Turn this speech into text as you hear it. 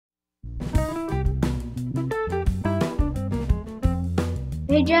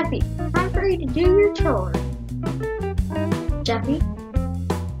Hey Jeffy, time for you to do your chores. Jeffy?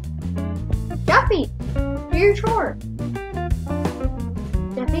 Jeffy! Do your chores.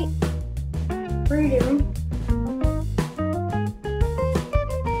 Jeffy? What are you doing?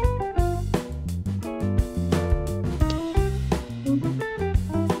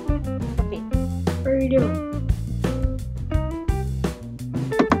 Jeffy, what are you doing?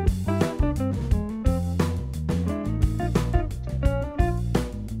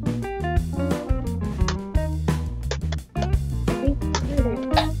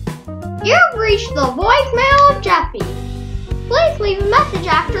 You've reached the voicemail of Jeffy. Please leave a message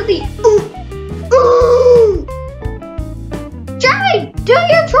after the Jeffy, do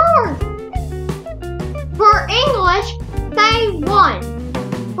your chores. For English, say 1.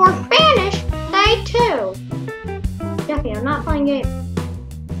 For Spanish, say 2. Jeffy, I'm not playing games.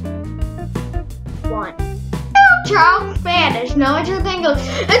 1. You child Spanish. No, it's your thing goes.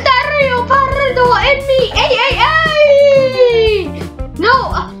 Está río pardo en mi. Ay.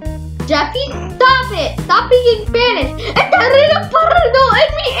 No. Jeffy, stop it! Stop speaking Spanish! Está riendo pardo en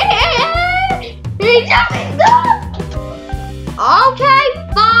mi. Jeffy, stop! Okay,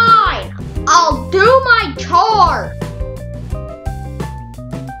 fine. I'll do my chores.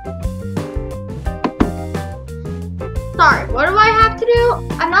 Sorry, what do I have to do?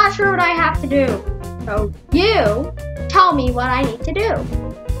 I'm not sure what I have to do. So you tell me what I need to do.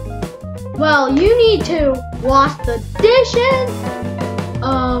 Well, you need to wash the dishes,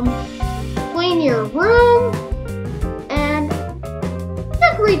 clean your room, and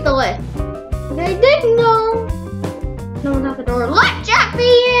just read the list. Okay, ding dong. No one's at the door. Let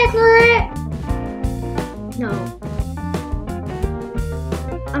Jeffy answer it. No.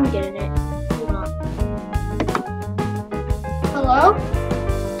 I'm getting it. Hold on. Hello?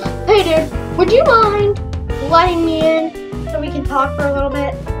 Hey dude, would you mind letting me in so we can talk for a little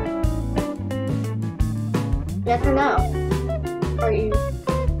bit? Yes or no? Are you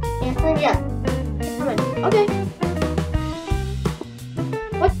answering? Yes. Come in. Okay.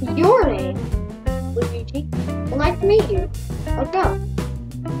 What's your name? Luigi. Well, nice to meet you. Let's go.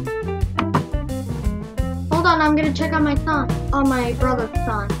 Hold on, I'm gonna check on my son. On my brother's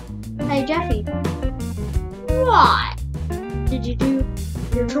son. Hey, Jeffy. What? Did you do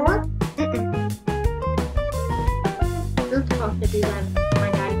your chore? You're supposed to do that, my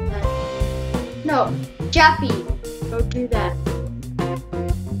daddy said. No, Jeffy, go do that.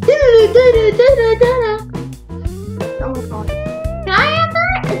 Someone called me. Can I answer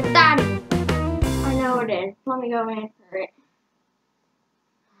it? It's Daddy. I know it is. Let me go answer it.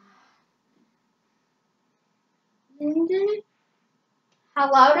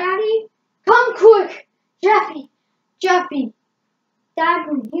 Hello, Daddy? Come quick! Jeffy! Jeffy! Dad's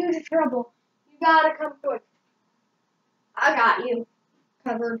in huge trouble. You gotta come quick. I got you.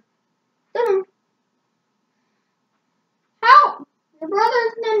 Covered. Help! Your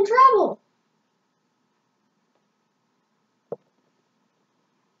brother's in trouble.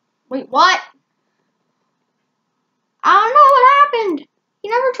 Wait, what? I don't know what happened. He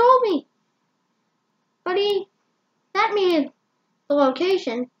never told me. But he sent me the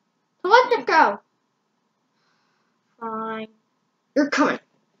location. So let's just go. Fine. You're coming.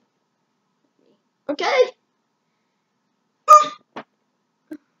 Okay?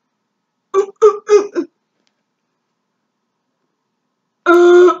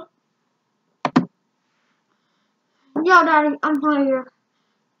 Yo, Daddy, I'm hungry.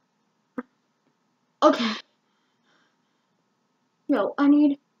 Okay. Yo, I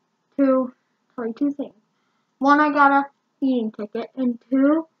need to tell you 2 things. 1, I got a speeding ticket, and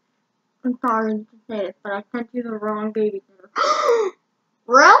 2, I'm sorry to say this, but I sent you the wrong babysitter.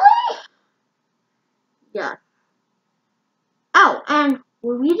 Really? Yes. Oh, and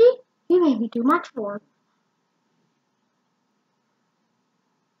Luigi, you made me do my chores.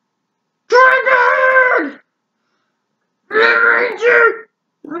 Triggered!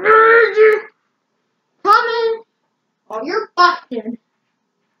 Luigi! Coming! Oh, you're busted.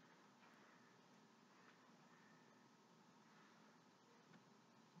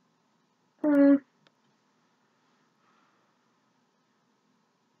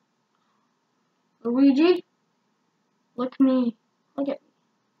 Luigi, look at me. Look at me.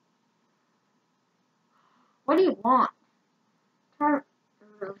 What do you want? Turn.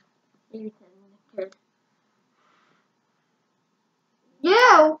 Kid.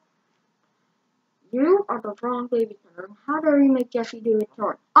 You are the wrong babysitter. How dare you make Jeffy do his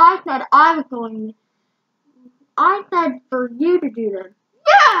chores? I said I was going. I said for you to do them.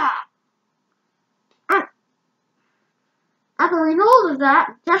 Yeah! As a result of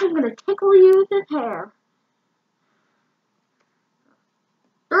that, Jeffy's gonna tickle you with his hair.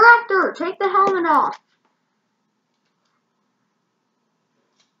 Director, take the helmet off.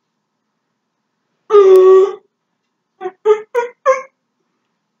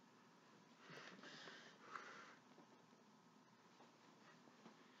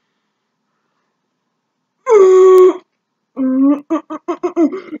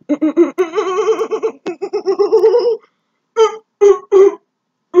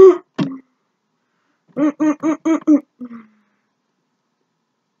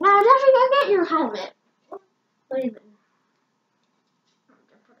 Now, Jeffy, go get your helmet. Leave it.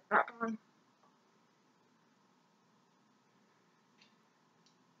 Put it back on.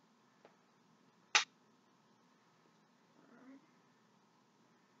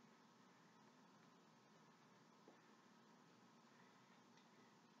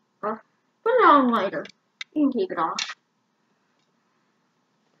 Put it on later. You can keep it off.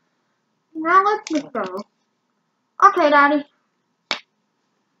 Now let's just go. Okay, Daddy.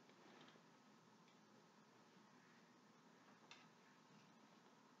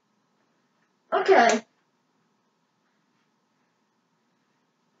 Okay.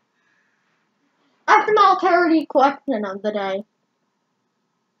 SML parody question of the day.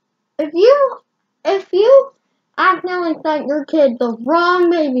 If you accidentally sent your kid the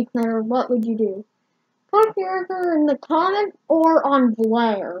wrong babysitter, what would you do? Put your answer in the comments or on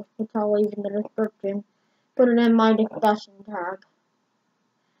Blair, which I'll leave in the description. Put it in my discussion tag.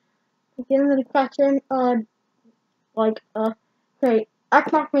 In the discussion, say,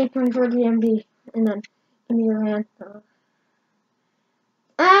 Xbox May 24 GMB, and then give me your answer.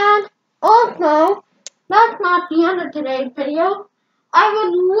 And also, that's not the end of today's video. I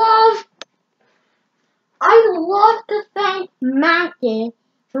would love to thank Maké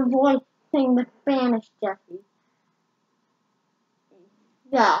for voicing the Spanish Jeffy.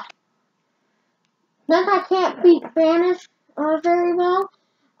 Yeah. Since I can't speak Spanish very well,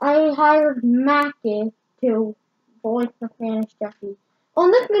 I hired Maké to voice the Spanish Jeffy. Well,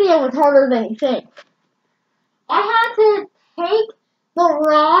 this video was harder than you think. I had to take the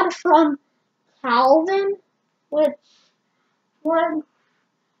rod from Calvin, which was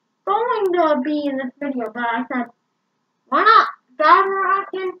going to be in this video, but I said, why not? Dad were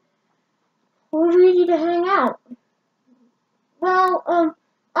asking Luigi to hang out. Well,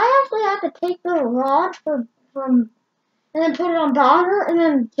 I actually had to take the rod from and then put it on Dodger and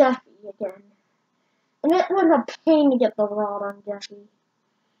then Jeffy again. And it was a pain to get the rod on Jeffy.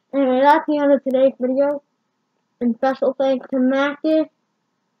 Anyway, that's the end of today's video. And special thanks to Maké.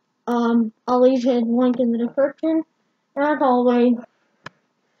 I'll leave his link in the description. And as always,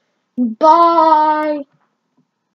 bye!